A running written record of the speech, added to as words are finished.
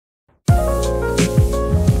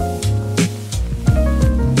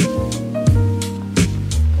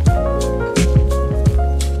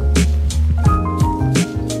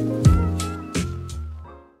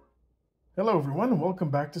everyone, and welcome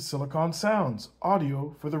back to Silicon Sounds,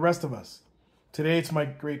 audio for the rest of us. Today it's my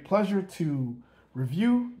great pleasure to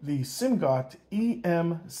review the Simgot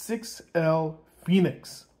EM6L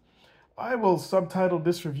Phoenix. I will subtitle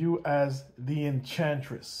this review as the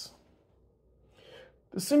Enchantress.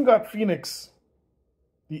 The Simgot Phoenix,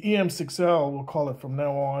 the EM6L, we'll call it from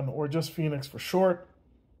now on, or just Phoenix for short.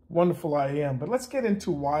 Wonderful IEM, but let's get into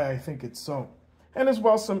why I think it's so. And as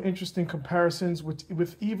well some interesting comparisons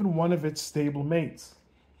with even one of its stable mates.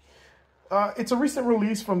 It's a recent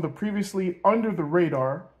release from the previously under the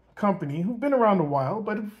radar company who've been around a while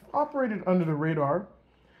but have operated under the radar,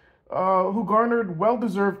 who garnered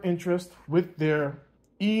well-deserved interest with their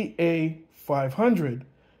EA500,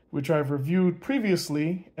 which I've reviewed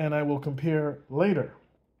previously and I will compare later.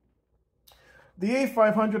 The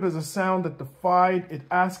EA500 is a sound that defied its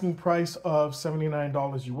asking price of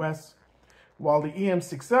 $79 US. While the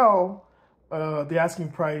EM6L, the asking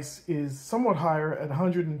price is somewhat higher at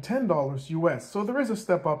 $110 US, so there is a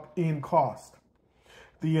step up in cost.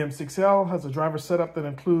 The EM6L has a driver setup that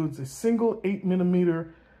includes a single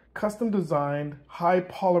 8mm custom designed high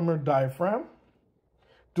polymer diaphragm,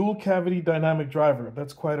 dual cavity dynamic driver.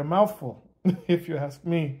 That's quite a mouthful, if you ask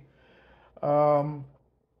me.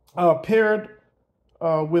 Paired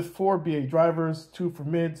with 4 BA drivers, 2 for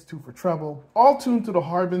mids, 2 for treble, all tuned to the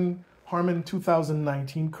Harman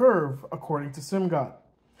 2019 curve, according to Simgot.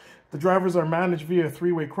 The drivers are managed via a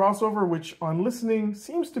 3-way crossover, which on listening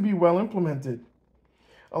seems to be well implemented,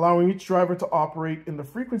 allowing each driver to operate in the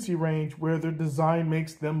frequency range where their design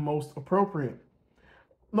makes them most appropriate.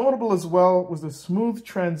 Notable as well was the smooth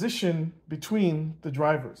transition between the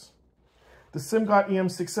drivers. The Simgot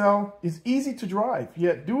EM6L is easy to drive,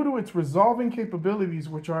 yet due to its resolving capabilities,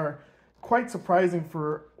 which are quite surprising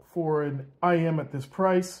for an IEM at this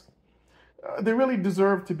price, they really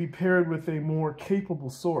deserve to be paired with a more capable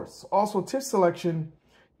source. Also, tip selection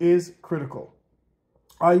is critical.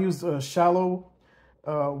 I used a shallow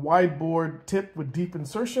wide bore tip with deep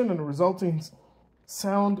insertion, and the resulting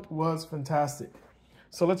sound was fantastic.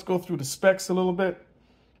 So let's go through the specs a little bit.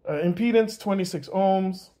 Impedance 26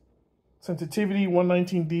 ohms, sensitivity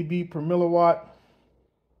 119 dB per milliwatt,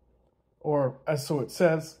 or as so it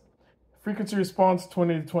says. Frequency response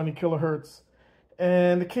 20 to 20 kilohertz.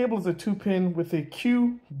 And the cable is a 2-pin with a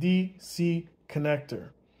QDC connector.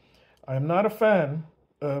 I'm not a fan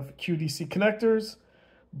of QDC connectors,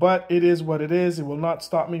 but it is what it is. It will not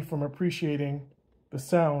stop me from appreciating the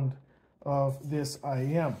sound of this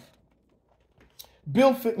IEM.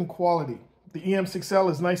 Build, fit, and quality. The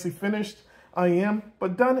EM6L is nicely finished IEM,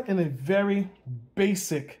 but done in a very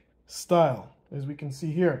basic style, as we can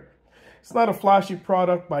see here. It's not a flashy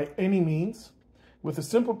product by any means, with a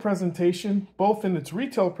simple presentation, both in its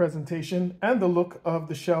retail presentation and the look of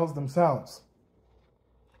the shells themselves.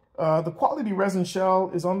 The quality resin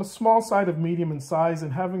shell is on the small side of medium in size,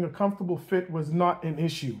 and having a comfortable fit was not an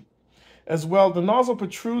issue. As well, the nozzle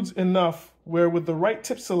protrudes enough where with the right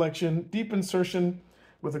tip selection, deep insertion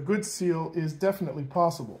with a good seal is definitely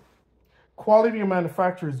possible. Quality of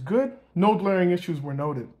manufacture is good. No glaring issues were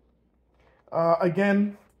noted.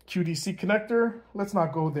 Again, QDC connector, let's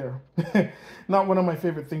not go there. Not one of my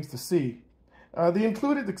favorite things to see. The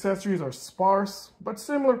included accessories are sparse, but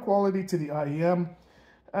similar quality to the IEM.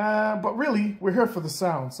 But really, we're here for the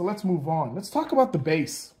sound, so let's move on. Let's talk about the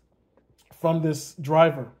bass from this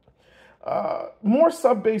driver. More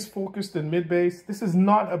sub-bass focused than mid-bass. This is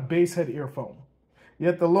not a bass head earphone.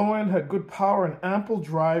 Yet the low end had good power and ample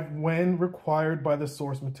drive when required by the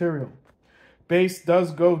source material. Bass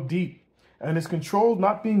does go deep and is controlled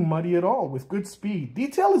not being muddy at all with good speed.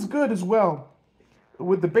 Detail is good as well,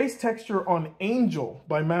 with the bass texture on Angel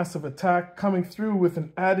by Massive Attack coming through with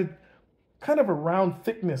an added kind of a round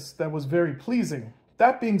thickness that was very pleasing.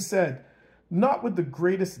 That being said, not with the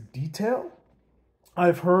greatest detail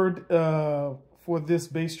I've heard for this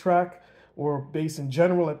bass track or bass in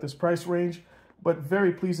general at this price range, but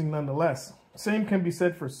very pleasing nonetheless. Same can be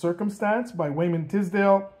said for Circumstance by Wayman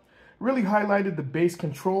Tisdale. Really highlighted the bass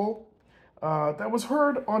control that was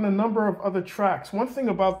heard on a number of other tracks. One thing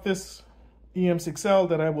about this EM6L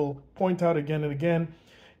that I will point out again and again,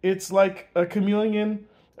 it's like a chameleon,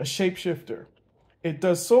 a shapeshifter. It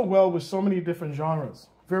does so well with so many different genres.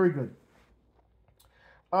 Very good.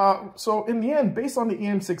 So in the end, bass on the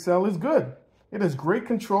EM6L is good. It has great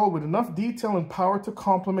control with enough detail and power to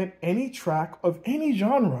complement any track of any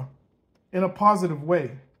genre in a positive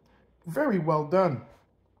way. Very well done.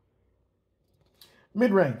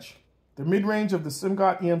 Mid-range. The mid-range of the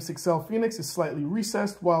Simgot EM6L Phoenix is slightly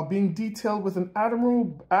recessed while being detailed with an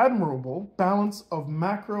admirable balance of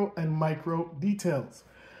macro and micro details.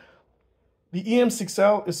 The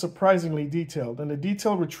EM6L is surprisingly detailed, and the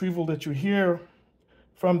detail retrieval that you hear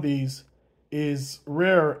from these is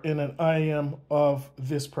rare in an IEM of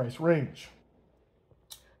this price range.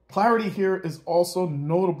 Clarity here is also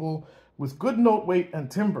notable with good note weight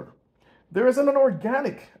and timbre. There is an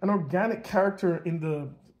organic character in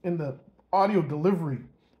the audio delivery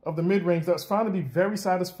of the mid-range that's found to be very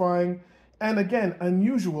satisfying and again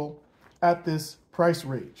unusual at this price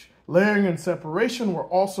range. Layering and separation were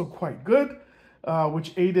also quite good,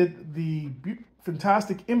 which aided the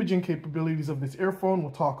fantastic imaging capabilities of this earphone.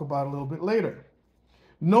 We'll talk about a little bit later.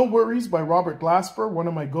 No Worries by Robert Glasper, one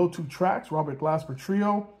of my go-to tracks, Robert Glasper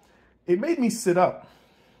Trio. It made me sit up.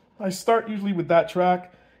 I start usually with that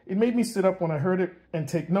track. It made me sit up when I heard it and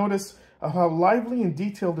take notice of how lively and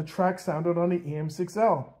detailed the track sounded on the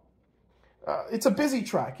EM6L. It's a busy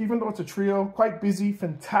track, even though it's a trio, quite busy,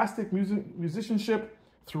 fantastic musicianship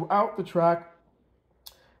throughout the track.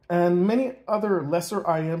 And many other lesser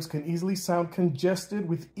IEMs can easily sound congested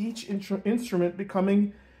with each instrument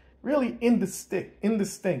becoming really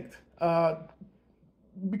indistinct,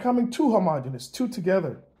 becoming too homogeneous, too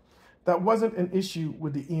together. That wasn't an issue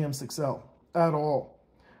with the EM6L at all.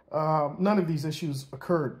 None of these issues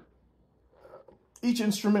occurred. Each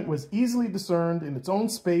instrument was easily discerned in its own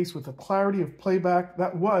space with a clarity of playback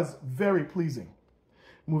that was very pleasing.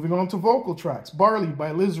 Moving on to vocal tracks, Barley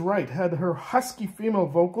by Liz Wright had her husky female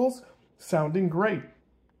vocals sounding great.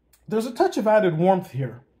 There's a touch of added warmth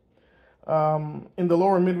here in the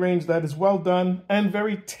lower mid-range that is well done and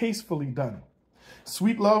very tastefully done.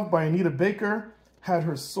 Sweet Love by Anita Baker had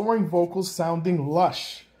her soaring vocals sounding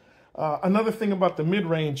lush. Another thing about the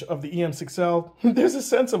mid-range of the EM6L, there's a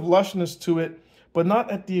sense of lushness to it, but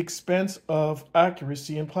not at the expense of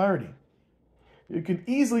accuracy and clarity. You can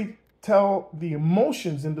easily tell the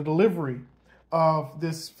emotions in the delivery of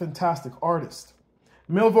this fantastic artist.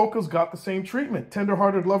 Male vocals got the same treatment.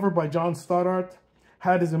 Tender-Hearted Lover by John Stoddart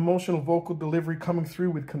had his emotional vocal delivery coming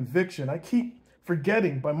through with conviction. I keep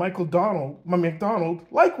forgetting by Michael McDonald,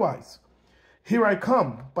 likewise. Here I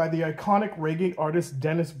Come by the iconic reggae artist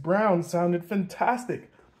Dennis Brown sounded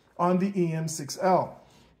fantastic on the EM6L.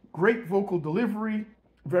 Great vocal delivery,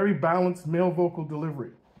 very balanced male vocal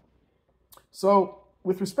delivery. So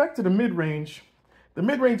with respect to the mid-range of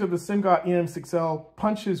the Simgot EM6L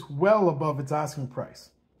punches well above its asking price.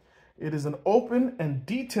 It is an open and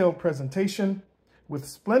detailed presentation with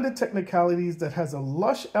splendid technicalities that has a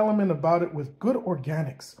lush element about it with good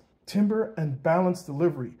organics, timbre, and balanced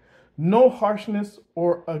delivery. No harshness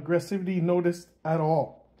or aggressivity noticed at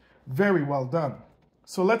all. Very well done.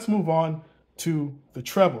 So let's move on to the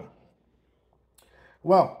treble.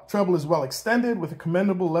 Well, treble is well extended with a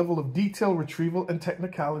commendable level of detail, retrieval, and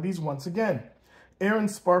technicalities once again. Air and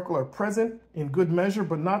sparkle are present in good measure,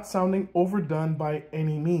 but not sounding overdone by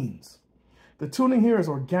any means. The tuning here is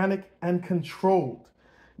organic and controlled.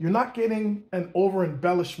 You're not getting an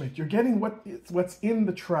over-embellishment. You're getting what's in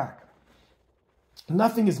the track.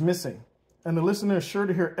 Nothing is missing, and the listener is sure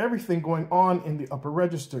to hear everything going on in the upper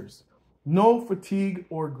registers. No fatigue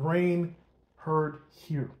or grain heard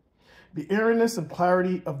here. The airiness and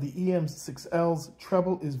clarity of the EM6L's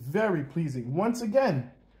treble is very pleasing. Once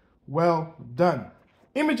again, well done.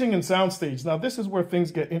 Imaging and soundstage. Now, this is where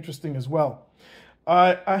things get interesting as well.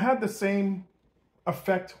 I had the same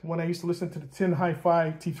effect when I used to listen to the Tin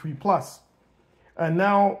Hi-Fi T3 Plus. And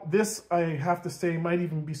now this, I have to say, might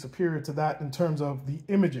even be superior to that in terms of the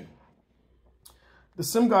imaging. The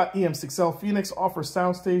Simgot EM6L Phoenix offers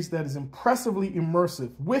soundstage that is impressively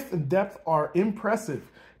immersive. Width and depth are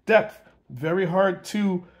impressive. Depth, very hard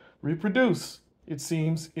to reproduce, it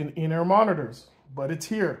seems, in in-ear monitors, but it's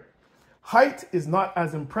here. Height is not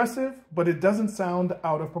as impressive, but it doesn't sound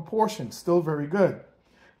out of proportion. Still very good.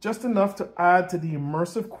 Just enough to add to the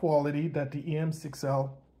immersive quality that the EM6L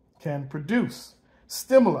can produce.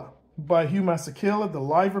 Stimula by Hugh Masekela, the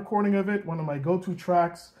live recording of it, one of my go-to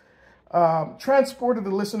tracks, transported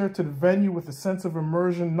the listener to the venue with a sense of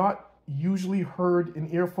immersion not usually heard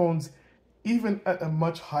in earphones, even at a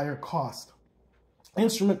much higher cost.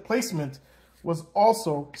 Instrument placement was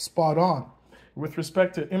also spot on. With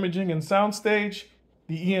respect to imaging and soundstage,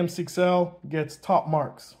 the EM6L gets top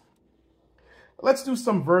marks. Let's do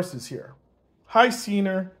some verses here. High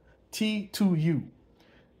Scener T2U.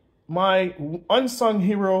 My unsung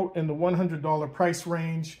hero in the $100 price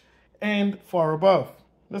range and far above.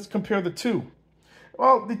 Let's compare the two.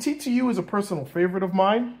 Well, the T2U is a personal favorite of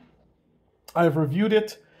mine. I've reviewed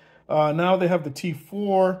it. Now they have the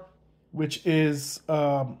T4, which is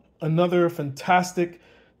another fantastic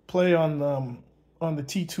play on the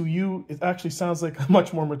T2U. It actually sounds like a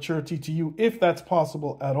much more mature T2U, if that's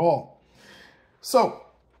possible at all. So,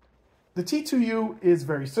 The T2U is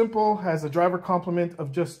very simple, has a driver complement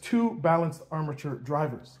of just 2 balanced armature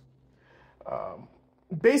drivers.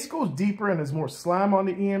 Bass goes deeper and is more slam on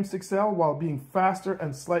the EM6L while being faster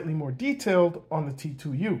and slightly more detailed on the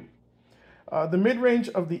T2U. The mid-range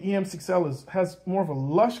of the EM6L has more of a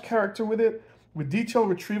lush character with it, with detail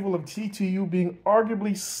retrieval of T2U being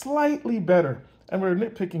arguably slightly better. And we're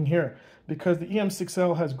nitpicking here because the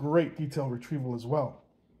EM6L has great detail retrieval as well.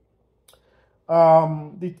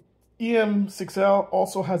 The EM6L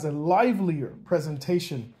also has a livelier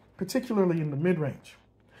presentation, particularly in the mid-range.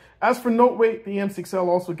 As for note weight, the EM6L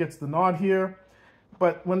also gets the nod here,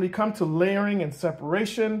 but when we come to layering and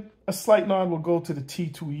separation, a slight nod will go to the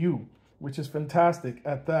T2U, which is fantastic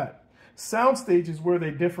at that. Soundstage is where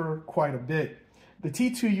they differ quite a bit. The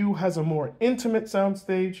T2U has a more intimate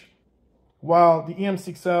soundstage, while the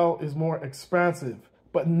EM6L is more expansive,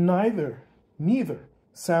 but neither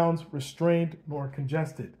sounds restrained nor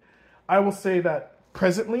congested. I will say that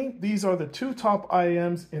presently, these are the 2 top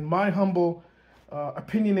IEMs in my humble,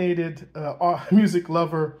 opinionated music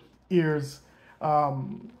lover ears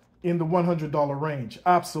in the $100 range.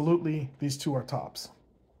 Absolutely, these 2 are tops.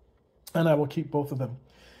 And I will keep both of them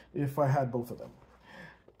if I had both of them.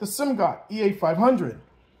 The Simgot EA500.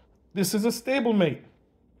 This is a stablemate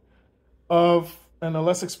of, and a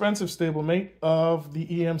less expensive stablemate of the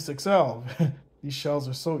EM6L. These shells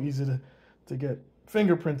are so easy to get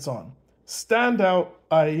fingerprints on. Standout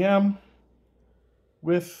IEM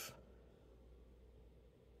with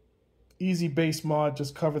easy bass mod.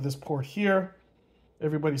 Just cover this port here.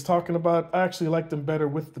 Everybody's talking about. I actually like them better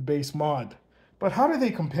with the bass mod. But how do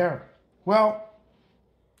they compare? Well,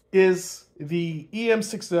 is the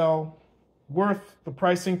EM6L worth the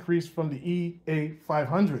price increase from the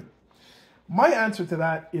EA500? My answer to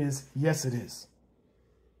that is yes, it is.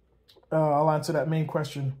 I'll answer that main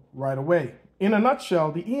question right away. In a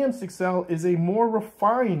nutshell, the EM6L is a more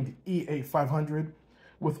refined EA500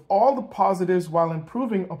 with all the positives while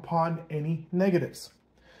improving upon any negatives.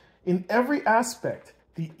 In every aspect,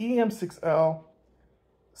 the EM6L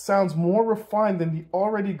sounds more refined than the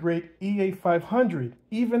already great EA500,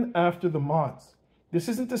 even after the mods. This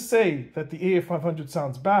isn't to say that the EA500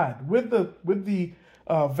 sounds bad. With the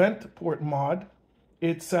vent port mod,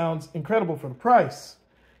 it sounds incredible for the price.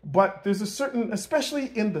 But there's a certain, especially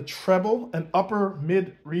in the treble and upper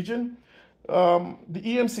mid region, the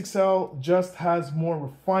EM6L just has more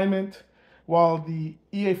refinement, while the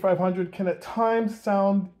EA500 can at times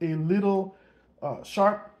sound a little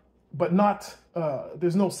sharp, but not,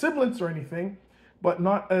 there's no sibilance or anything, but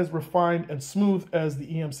not as refined and smooth as the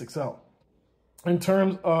EM6L. In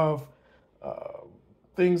terms of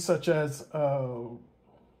things such as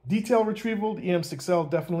detail retrieval, the EM6L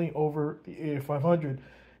definitely over the EA500.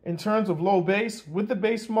 In terms of low bass, with the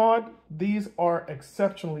bass mod, these are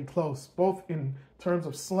exceptionally close, both in terms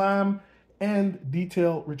of slam and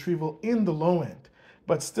detail retrieval in the low end.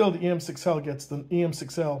 But still, the EM6L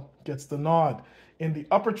gets the nod. In the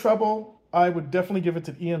upper treble, I would definitely give it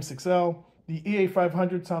to the EM6L. The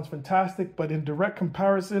EA500 sounds fantastic, but in direct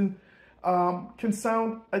comparison, can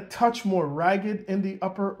sound a touch more ragged in the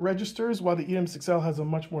upper registers, while the EM6L has a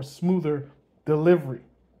much more smoother delivery.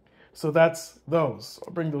 So that's those.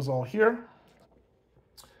 I'll bring those all here.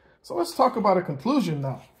 So let's talk about a conclusion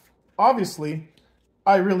now. Obviously,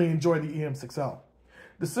 I really enjoy the EM6L.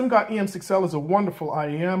 The Simgot EM6L is a wonderful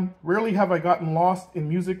IEM. Rarely have I gotten lost in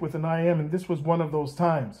music with an IEM, and this was one of those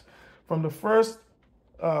times. From the first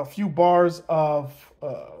few bars of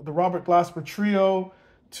the Robert Glasper Trio,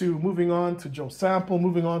 to moving on to Joe Sample,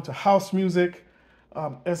 moving on to house music,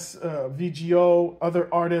 VGO, other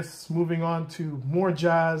artists, moving on to more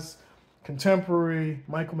jazz, contemporary,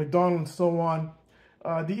 Michael McDonald, and so on.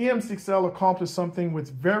 The EM6L accomplished something which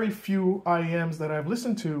very few IEMs that I've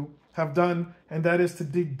listened to have done, and that is to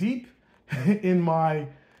dig deep in my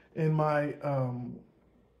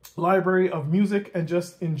library of music and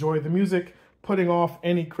just enjoy the music, putting off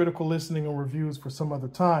any critical listening or reviews for some other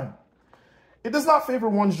time. It does not favor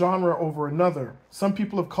one genre over another. Some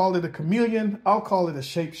people have called it a chameleon. I'll call it a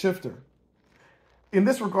shapeshifter. In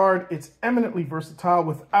this regard, it's eminently versatile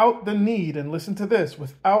without the need, and listen to this,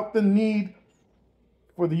 without the need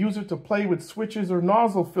for the user to play with switches or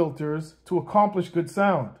nozzle filters to accomplish good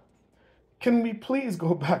sound. Can we please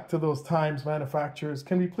go back to those times, manufacturers?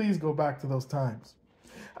 Can we please go back to those times?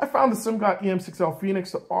 I found the Simgot EM6L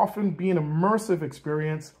Phoenix to often be an immersive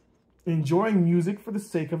experience, enjoying music for the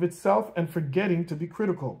sake of itself and forgetting to be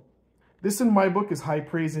critical. This, in my book, is high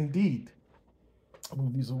praise indeed. I'll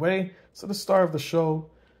move these away so the star of the show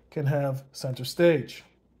can have center stage.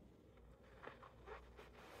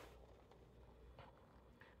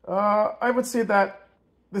 I would say that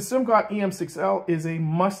The Simgot EM6L is a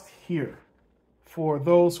must here for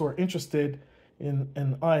those who are interested in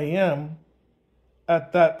an IAM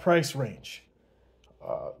at that price range.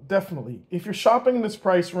 Definitely. If you're shopping in this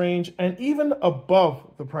price range and even above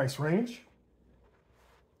the price range,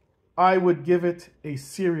 I would give it a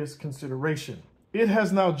serious consideration. It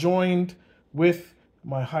has now joined with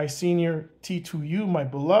my high senior T2U, my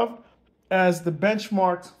beloved, as the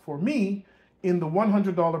benchmarks for me in the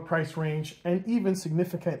 $100 price range and even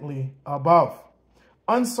significantly above.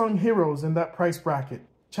 Unsung heroes in that price bracket,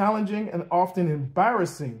 challenging and often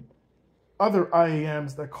embarrassing other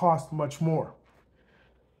IAMs that cost much more.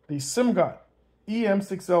 The Simgot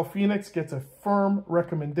EM6L Phoenix gets a firm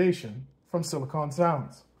recommendation from Silicon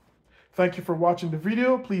Sounds. Thank you for watching the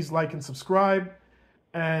video. Please like and subscribe,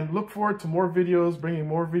 and look forward to more videos, bringing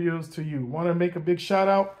more videos to you. Want to make a big shout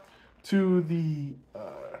out to the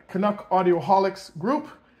Canuck Audioholics group.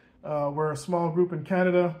 We're a small group in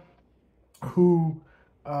Canada who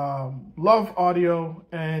love audio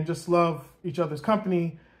and just love each other's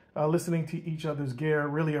company, listening to each other's gear.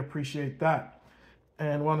 Really appreciate that.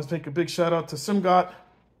 And want to make a big shout out to Simgot.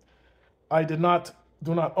 I do not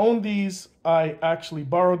own these. I actually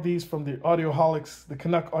borrowed these from the Audioholics, the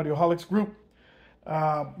Canuck Audioholics group.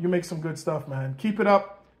 You make some good stuff, man. Keep it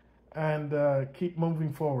up and keep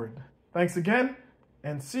moving forward. Thanks again,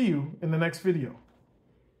 and see you in the next video.